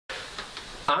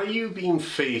Are you being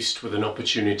faced with an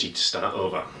opportunity to start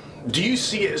over? Do you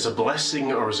see it as a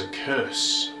blessing or as a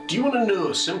curse? Do you want to know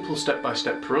a simple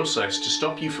step-by-step process to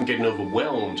stop you from getting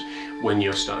overwhelmed when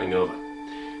you're starting over?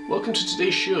 Welcome to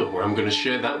today's show, where I'm going to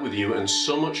share that with you and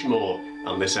so much more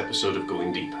on this episode of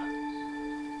Going Deeper.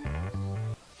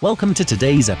 Welcome to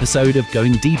today's episode of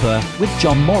Going Deeper with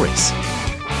John Morris.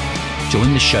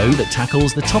 Join the show that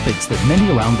tackles the topics that many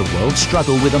around the world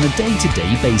struggle with on a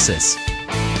day-to-day basis.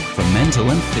 From mental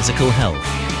and physical health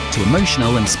to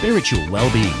emotional and spiritual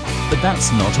well-being. But that's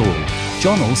not all.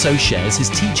 John also shares his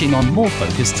teaching on more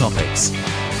focused topics,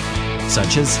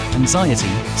 such as anxiety,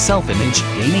 self-image,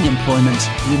 gaining employment,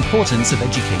 the importance of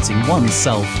educating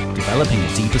oneself, developing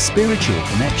a deeper spiritual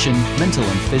connection, mental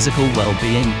and physical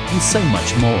well-being, and so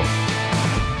much more.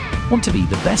 Want to be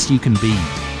the best you can be?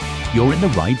 You're in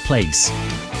the right place.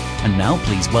 And now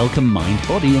please welcome Mind,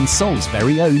 Body and Soul's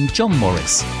very own John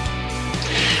Morris.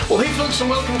 Well, hey folks, and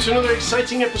welcome to another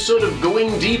exciting episode of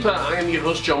Going Deeper. I am your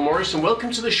host, John Morris, and welcome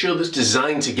to the show that's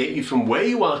designed to get you from where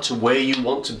you are to where you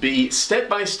want to be, step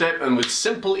by step and with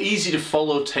simple, easy to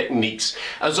follow techniques.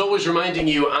 As always, reminding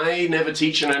you, I never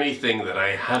teach on anything that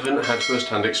I haven't had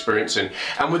first-hand experience in.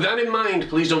 And with that in mind,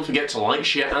 please don't forget to like,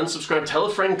 share and subscribe. Tell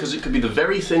a friend, because it could be the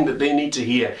very thing that they need to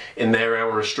hear in their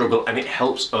hour of struggle, and it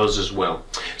helps us as well.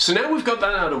 So now we've got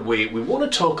that out of the way, we want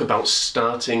to talk about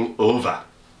starting over.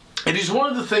 It is one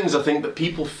of the things I think that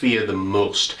people fear the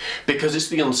most because it's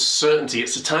the uncertainty,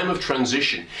 it's a time of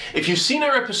transition. If you've seen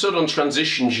our episode on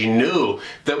transitions, you know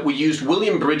that we used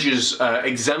William Bridges'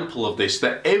 example of this,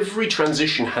 that every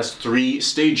transition has three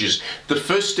stages. The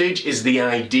first stage is the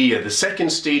idea, the second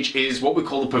stage is what we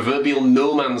call the proverbial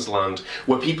no man's land,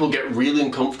 where people get really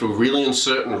uncomfortable, really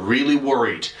uncertain, really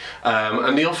worried,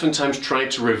 and they oftentimes try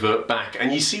to revert back.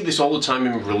 And you see this all the time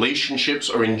in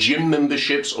relationships or in gym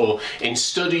memberships or in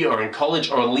study or in college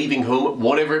or leaving home,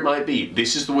 whatever it might be.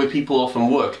 This is the way people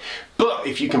often work. But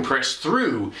if you can press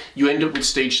through, you end up with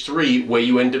stage 3, where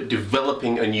you end up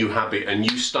developing a new habit, a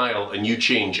new style, a new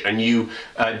change, a new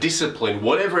discipline,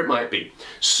 whatever it might be.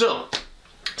 So,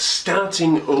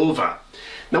 starting over.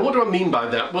 Now, what do I mean by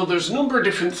that? Well, there's a number of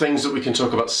different things that we can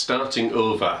talk about starting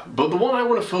over, but the one I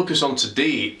want to focus on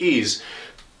today is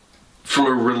from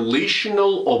a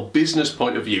relational or business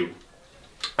point of view.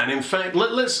 And in fact,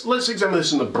 let's examine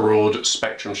this in the broad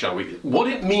spectrum, shall we? What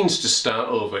it means to start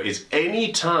over is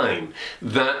any time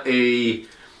that a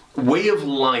way of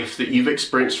life that you've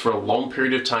experienced for a long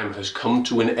period of time has come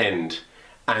to an end,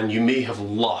 and you may have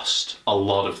lost a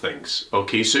lot of things,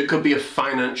 okay? So it could be a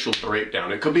financial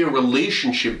breakdown, it could be a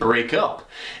relationship breakup,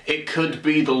 it could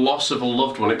be the loss of a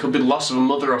loved one, it could be the loss of a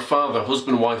mother or father,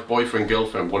 husband, wife, boyfriend,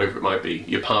 girlfriend, whatever it might be,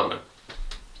 your partner.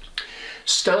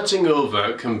 Starting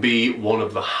over can be one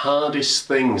of the hardest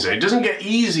things. It doesn't get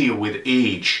easier with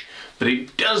age, but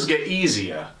it does get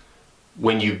easier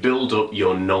when you build up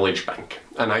your knowledge bank.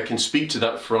 And I can speak to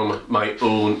that from my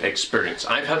own experience.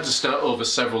 I've had to start over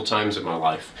several times in my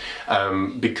life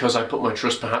because I put my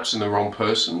trust perhaps in the wrong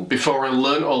person before I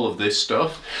learned all of this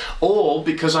stuff, or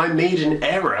because I made an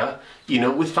error,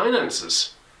 with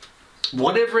finances.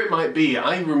 Whatever it might be,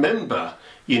 I remember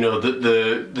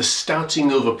the starting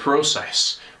over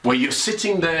process, where you're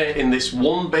sitting there in this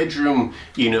one bedroom,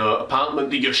 apartment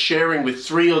that you're sharing with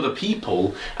 3 other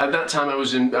people. At that time I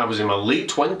was in my late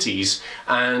 20s,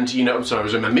 and I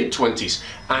was in my mid 20s,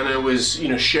 and I was,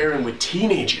 sharing with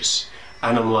teenagers.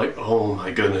 And I'm like, oh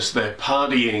my goodness, they're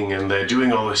partying and they're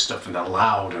doing all this stuff and they're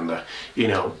loud and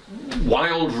they're,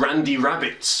 wild randy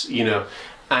rabbits,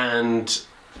 and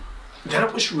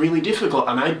that was really difficult,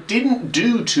 and I didn't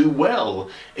do too well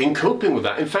in coping with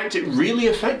that. In fact, it really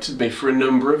affected me for a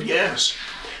number of years.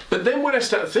 But then when I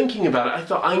started thinking about it, I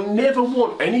thought, I never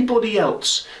want anybody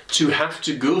else to have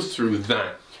to go through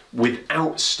that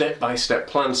without step-by-step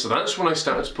plans. So that's when I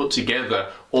started to put together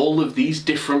all of these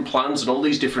different plans and all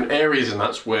these different areas, and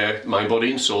that's where Mind, Body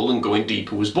and Soul and Going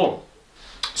Deeper was born.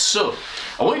 So,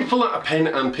 I want you to pull out a pen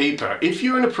and paper. If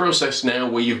you're in a process now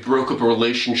where you've broke up a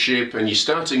relationship and you're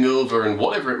starting over and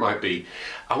whatever it might be,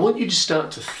 I want you to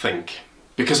start to think,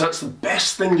 because that's the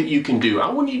best thing that you can do. I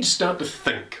want you to start to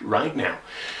think right now.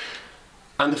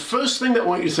 And the first thing that I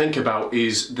want you to think about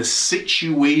is the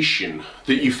situation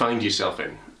that you find yourself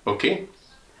in, okay?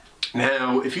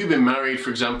 Now, if you've been married, for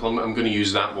example, I'm going to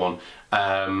use that one,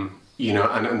 and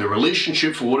the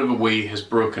relationship for whatever way has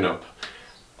broken up.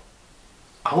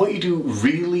 I want you to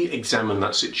really examine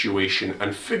that situation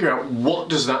and figure out, what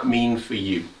does that mean for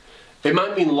you? It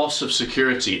might mean loss of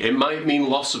security, it might mean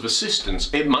loss of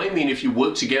assistance, it might mean, if you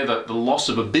work together, the loss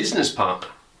of a business partner.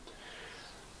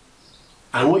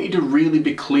 I want you to really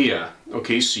be clear,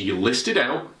 okay, so you list it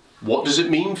out, what does it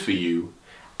mean for you,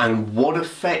 and what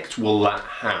effect will that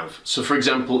have? So for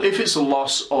example, if it's a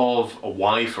loss of a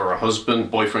wife or a husband,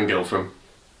 boyfriend, girlfriend,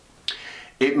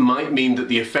 it might mean that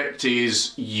the effect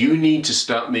is you need to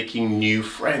start making new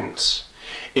friends.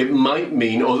 It might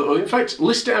mean, or in fact,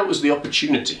 list it out as the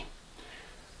opportunity.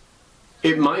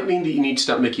 It might mean that you need to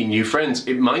start making new friends.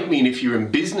 It might mean if you're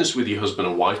in business with your husband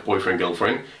or wife, boyfriend,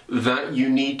 girlfriend, that you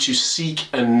need to seek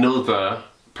another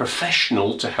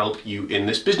professional to help you in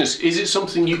this business. Is it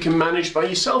something you can manage by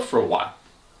yourself for a while?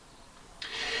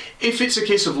 If it's a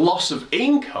case of loss of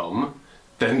income,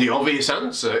 then the obvious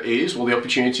answer is, well, the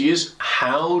opportunity is,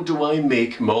 how do I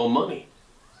make more money?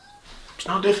 It's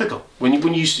not difficult.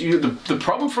 The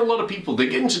problem for a lot of people, they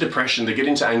get into depression, they get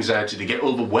into anxiety, they get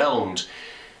overwhelmed,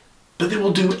 but they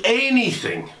will do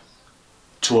anything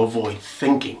to avoid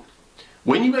thinking.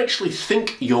 When you actually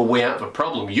think your way out of a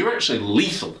problem, you're actually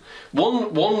lethal.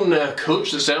 One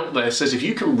coach that's out there says if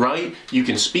you can write, you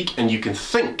can speak, and you can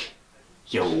think,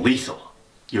 you're lethal.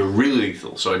 You're really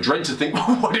lethal. So I dread to think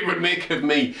what it would make of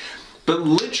me. But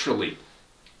literally,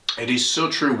 it is so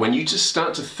true. When you just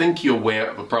start to think your way out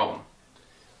of a problem,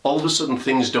 all of a sudden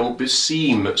things don't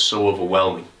seem so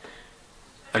overwhelming.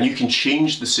 And you can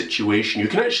change the situation. You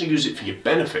can actually use it for your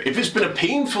benefit. If it's been a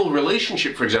painful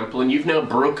relationship, for example, and you've now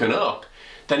broken up,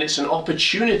 then it's an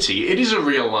opportunity. It is a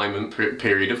realignment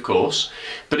period, of course,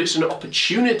 but it's an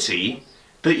opportunity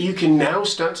that you can now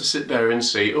start to sit there and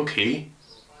say, okay,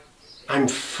 I'm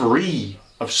free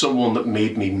of someone that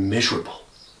made me miserable.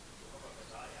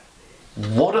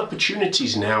 What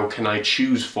opportunities now can I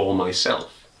choose for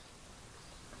myself?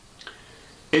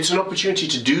 It's an opportunity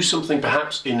to do something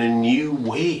perhaps in a new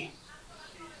way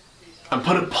and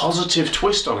put a positive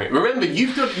twist on it. Remember,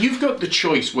 you've got the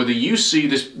choice whether you see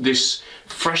this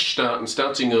fresh start and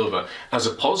starting over as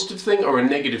a positive thing or a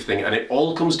negative thing, and it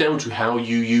all comes down to how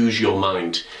you use your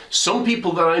mind. Some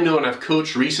people that I know and I've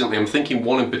coached recently, I'm thinking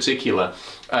one in particular,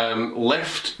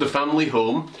 left the family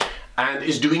home and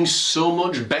is doing so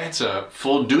much better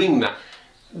for doing that.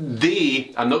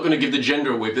 I'm not going to give the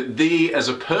gender away, but they as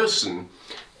a person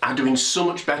are doing so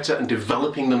much better and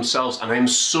developing themselves, and I am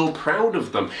so proud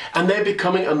of them. And they're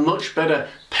becoming a much better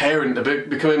parent, they're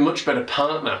becoming a much better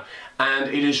partner, and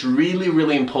it is really,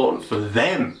 really important for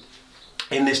them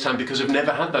in this time because they've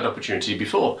never had that opportunity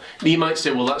before. You might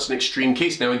say, well, that's an extreme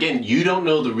case. Now again, you don't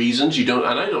know the reasons, and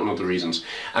I don't know the reasons,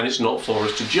 and it's not for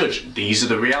us to judge. These are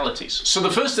the realities. So the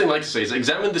first thing I like to say is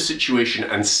examine the situation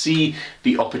and see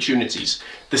the opportunities.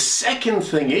 The second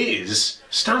thing is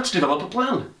start to develop a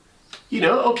plan. You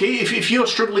know, okay, if you're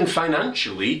struggling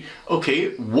financially,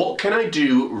 okay, what can I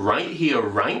do right here,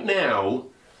 right now,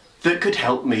 that could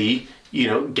help me, you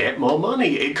know, get more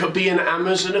money? It could be an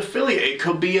Amazon affiliate. It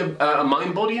could be a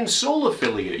Mind, Body and Soul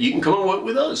affiliate. You can come and work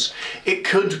with us. It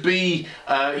could be,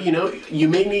 you know, you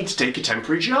may need to take a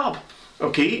temporary job.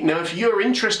 Okay, now if you're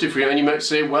interested and you might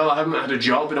say, well, I haven't had a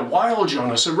job in a while, John.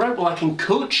 I said, right, well, I can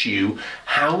coach you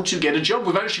how to get a job.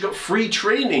 We've actually got free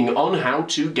training on how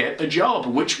to get a job,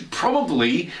 which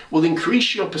probably will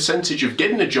increase your percentage of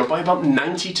getting a job by about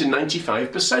 90 to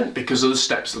 95% because of the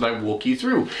steps that I walk you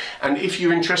through. And if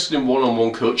you're interested in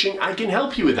one-on-one coaching, I can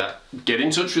help you with that. Get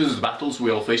in touch with us at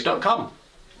battlesweallface.com.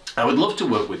 I would love to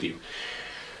work with you.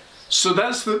 So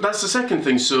that's the second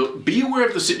thing. So be aware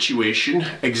of the situation,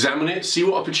 examine it, see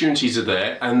what opportunities are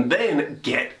there, and then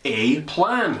get a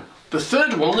plan. The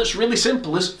third one that's really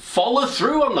simple is follow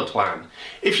through on the plan.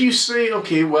 If you say,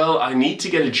 okay, well, I need to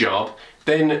get a job,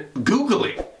 then Google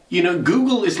it. You know,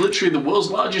 Google is literally the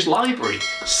world's largest library.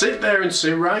 Sit there and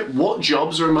say, right, what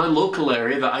jobs are in my local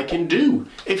area that I can do?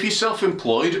 If you're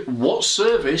self-employed, what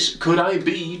service could I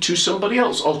be to somebody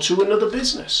else or to another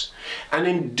business? And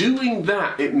in doing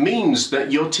that, it means that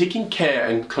you're taking care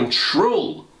and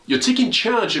control. You're taking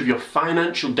charge of your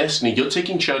financial destiny. You're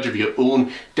taking charge of your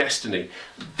own destiny.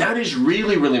 That is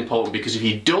really, really important, because if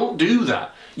you don't do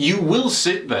that, you will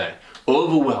sit there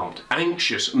overwhelmed,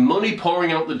 anxious, money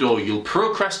pouring out the door. You'll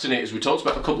procrastinate, as we talked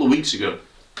about a couple of weeks ago.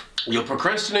 You'll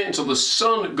procrastinate until the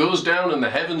sun goes down and the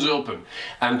heavens open,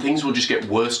 and things will just get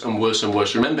worse and worse and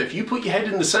worse. Remember, if you put your head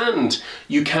in the sand,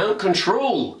 you can't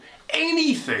control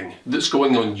anything that's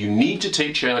going on. You need to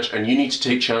take charge, and you need to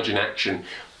take charge in action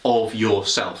of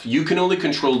yourself. You can only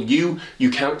control you.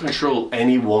 You can't control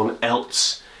anyone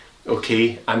else.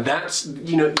 Okay, and that's,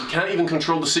 you know, you can't even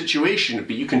control the situation,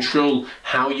 but you control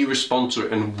how you respond to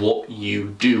it and what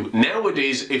you do.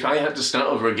 Nowadays, if I had to start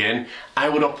over again, I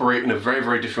would operate in a very,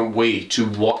 very different way to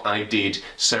what I did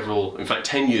in fact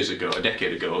 10 years ago, a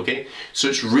decade ago, okay? So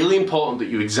it's really important that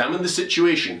you examine the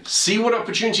situation, see what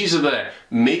opportunities are there,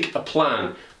 make a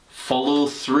plan, follow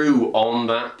through on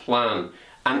that plan,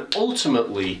 and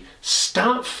ultimately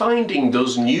start finding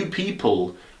those new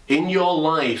people in your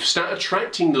life, start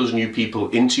attracting those new people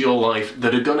into your life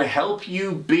that are going to help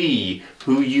you be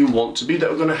who you want to be, that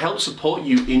are going to help support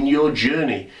you in your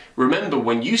journey. Remember,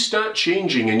 when you start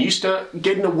changing and you start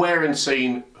getting aware and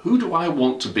saying, who do I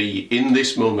want to be in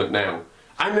this moment now?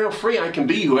 I'm now free, I can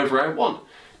be whoever I want.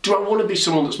 Do I want to be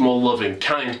someone that's more loving,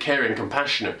 kind, caring,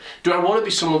 compassionate? Do I want to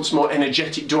be someone that's more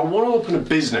energetic? Do I want to open a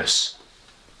business?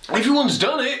 Everyone's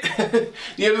done it.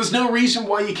 There's no reason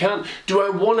why you can't. Do I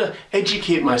want to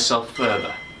educate myself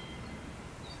further?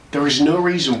 There is no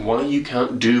reason why you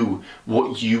can't do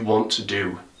what you want to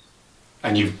do.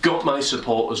 And you've got my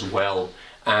support as well.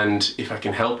 And if I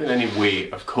can help in any way,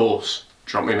 of course,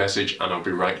 drop me a message and I'll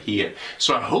be right here.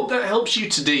 So I hope that helps you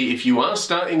today. If you are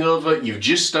starting over, you've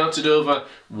just started over,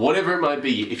 whatever it might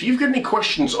be. If you've got any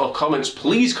questions or comments,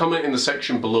 please comment in the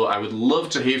section below. I would love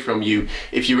to hear from you.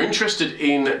 If you're interested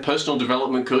in personal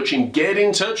development coaching, get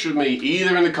in touch with me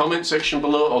either in the comment section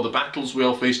below or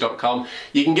thebattlesweallface.com.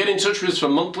 You can get in touch with us for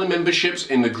monthly memberships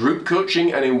in the group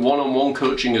coaching and in one-on-one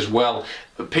coaching as well.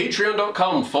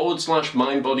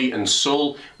 Patreon.com/mind, body and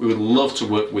soul. We would love to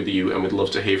work with you and we'd love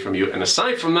to hear from you. And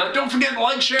aside from that, don't forget to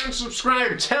like, share and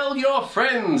subscribe. Tell your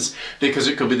friends, because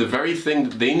it could be the very thing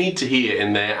that they need to hear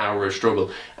in their hour of struggle.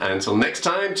 And until next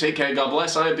time, take care, God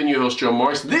bless. I've been your host, John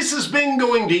Morris. This has been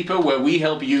Going Deeper, where we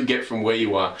help you get from where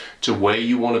you are to where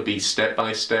you want to be, step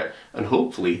by step, and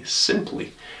hopefully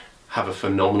simply. Have a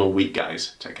phenomenal week,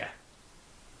 guys. Take care.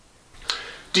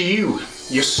 Do you,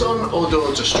 your son or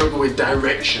daughter, struggle with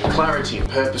direction, clarity and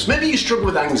purpose? Maybe you struggle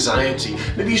with anxiety,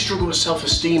 maybe you struggle with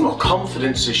self-esteem or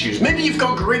confidence issues. Maybe you've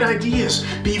got great ideas,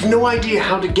 but you've no idea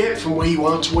how to get from where you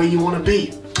are to where you want to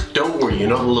be. Don't worry, you're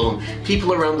not alone.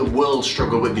 People around the world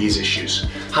struggle with these issues.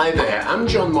 Hi there, I'm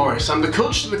John Morris. I'm the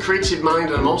coach to the creative mind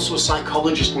and I'm also a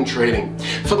psychologist in training.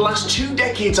 For the last 2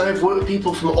 decades, I've worked with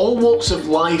people from all walks of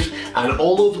life and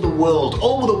all over the world,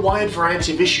 all with a wide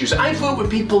variety of issues. I've worked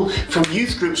with people from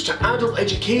youth groups to adult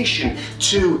education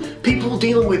to people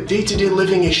dealing with day-to-day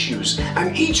living issues.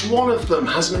 And each one of them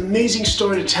has an amazing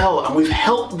story to tell, and we've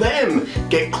helped them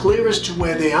get clear as to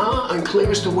where they are and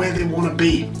clear as to where they want to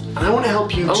be. And I want to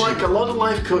help you. Unlike a lot of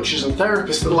life coaches and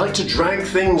therapists that like to drag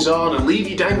things on and leave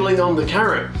you dangling on the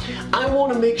carrot, I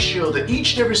want to make sure that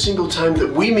each and every single time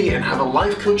that we meet and have a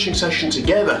life coaching session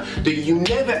together, that you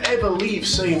never ever leave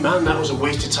saying, man, that was a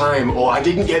waste of time, or I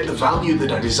didn't get the value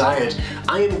that I desired.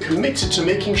 I am committed to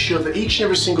making sure that each and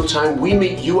every single time we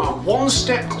meet, you are one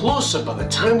step closer by the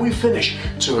time we finish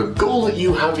to a goal that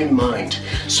you have in mind.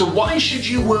 So why should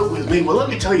you work with me? Well, let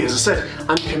me tell you, as I said,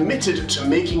 I'm committed to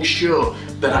making sure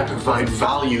that I provide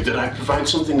value, that I provide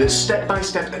something that's step by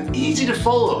step and easy to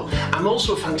follow. I'm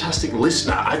also a fantastic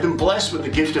listener. I've been blessed with the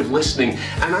gift of listening,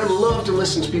 and I love to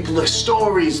listen to people, their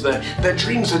stories, their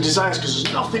dreams, their desires, because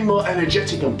there's nothing more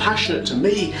energetic and passionate to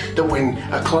me than when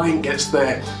a client gets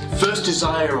their first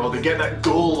desire, or they get that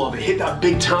goal, or they hit that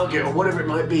big target, or whatever it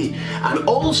might be. And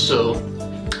also,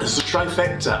 as a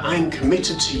trifecta, I'm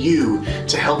committed to you,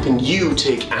 to helping you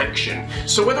take action.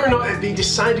 So whether or not it be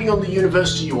deciding on the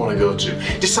university you want to go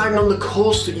to, deciding on the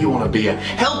course that you want to be at,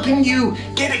 helping you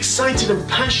get excited and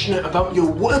passionate about your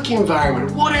work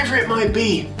environment, whatever it might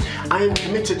be, I am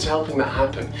committed to helping that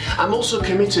happen. I'm also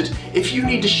committed, if you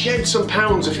need to shed some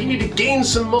pounds, if you need to gain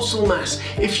some muscle mass,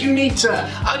 if you need to,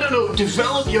 I don't know,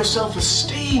 develop your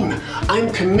self-esteem,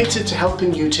 I'm committed to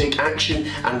helping you take action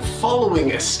and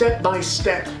following a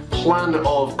step-by-step plan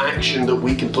of action that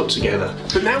we can put together.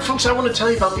 But now, folks, I want to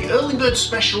tell you about the early bird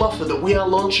special offer that we are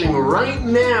launching right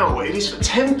now. It is for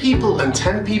 10 people and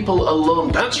 10 people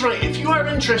alone. That's right, if you are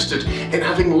interested in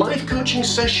having life coaching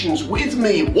sessions with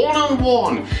me,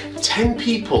 one-on-one, 10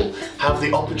 people have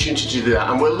the opportunity to do that,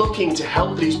 and we're looking to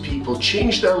help these people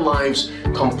change their lives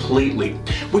completely.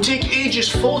 We take ages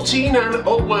 14 and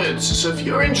upwards, so if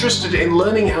you're interested in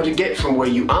learning how to get from where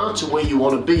you are to where you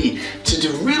want to be, to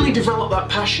really develop that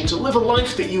passion, to live a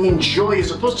life that you enjoy as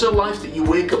opposed to a life that you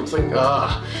wake up and think,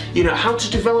 you know, how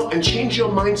to develop and change your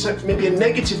mindset from maybe a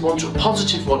negative one to a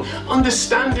positive one,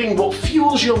 understanding what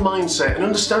fuels your mindset and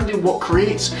understanding what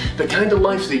creates the kind of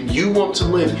life that you want to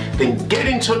live, then get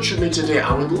in touch with me today.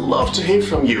 I would love to hear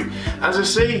from you. As I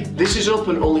say, this is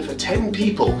open only for 10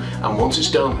 people, and once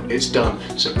it's done, it's done.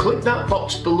 So click that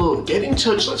box below, get in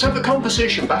touch, let's have a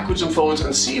conversation backwards and forwards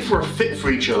and see if we're a fit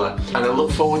for each other, and I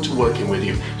look forward to working with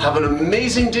you. Have an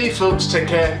amazing day, folks. Take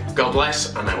care, God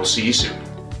bless, and I will see you soon.